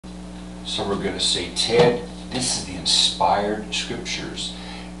Some are going to say, Ted, this is the inspired scriptures.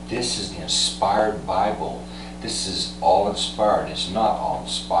 This is the inspired Bible. This is all inspired. It's not all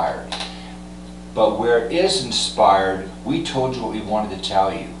inspired. But where it is inspired, we told you what we wanted to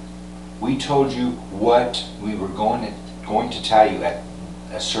tell you. We told you what we were going to tell you at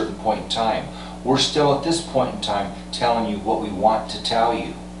a certain point in time. We're still at this point in time telling you what we want to tell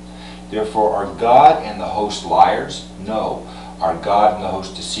you. Therefore, are God and the host liars? No. Are God and the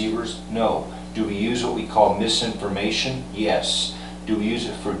host deceivers? No. Do we use what we call misinformation? Yes. Do we use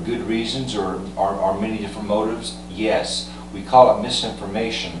it for good reasons or many different motives? Yes. We call it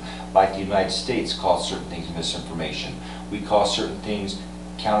misinformation, like the United States calls certain things misinformation. We call certain things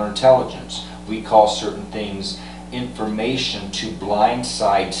counterintelligence. We call certain things information to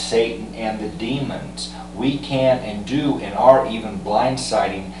blindside Satan and the demons. We can and do and are even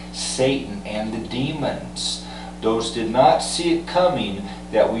blindsiding Satan and the demons. Those did not see it coming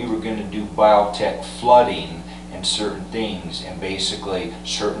that we were going to do biotech flooding and certain things, and basically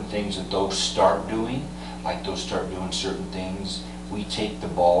certain things that those start doing, like those start doing certain things, we take the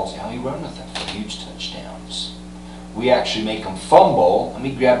balls and we run with them for huge touchdowns. We actually make them fumble and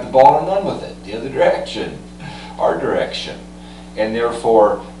we grab the ball and run with it the other direction, our direction. And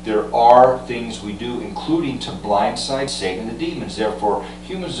therefore, there are things we do, including to blindside Satan and the demons. Therefore,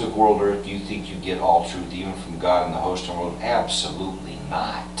 humans of world earth, do you think you get all truth even from God and the host of the world? Absolutely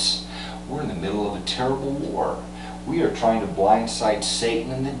not. We're in the middle of a terrible war. We are trying to blindside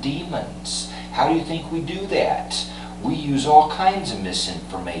Satan and the demons. How do you think we do that? We use all kinds of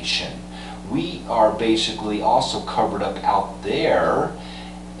misinformation. We are basically also covered up out there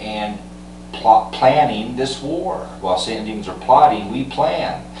and planning this war. While Satan and demons are plotting, we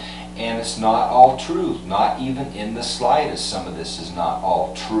plan. And it's not all truth, not even in the slightest. Some of this is not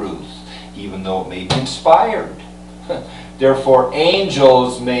all truth, even though it may be inspired. Therefore,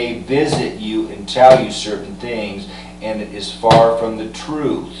 angels may visit you and tell you certain things, and it is far from the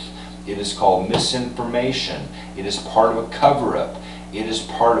truth. It is called misinformation. It is part of a cover-up. It is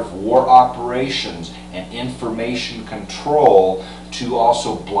part of war operations and information control to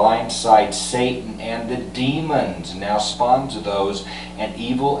also blindside Satan and the demons, now spawn to those, and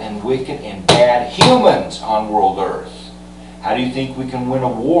evil and wicked and bad humans on world earth. How do you think we can win a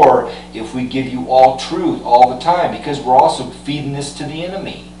war if we give you all truth all the time? Because we're also feeding this to the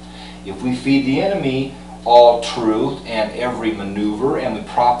enemy. If we feed the enemy all truth and every maneuver, and we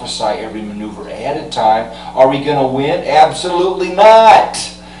prophesy every maneuver ahead of time, are we going to win? Absolutely not.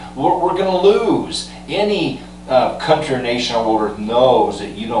 We're going to lose. Any country or nation on world earth knows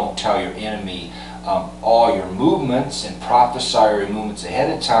that you don't tell your enemy all your movements and prophesy your movements ahead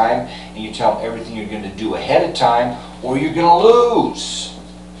of time, and you tell them everything you're going to do ahead of time, or you're going to lose.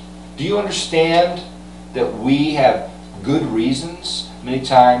 Do you understand that we have good reasons many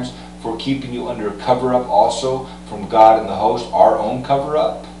times for keeping you under a cover-up also from God and the host, our own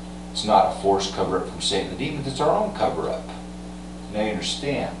cover-up? It's not a forced cover-up from Satan and the demons, it's our own cover-up. Now you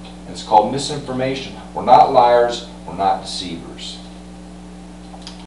understand. And it's called misinformation. We're not liars, we're not deceivers.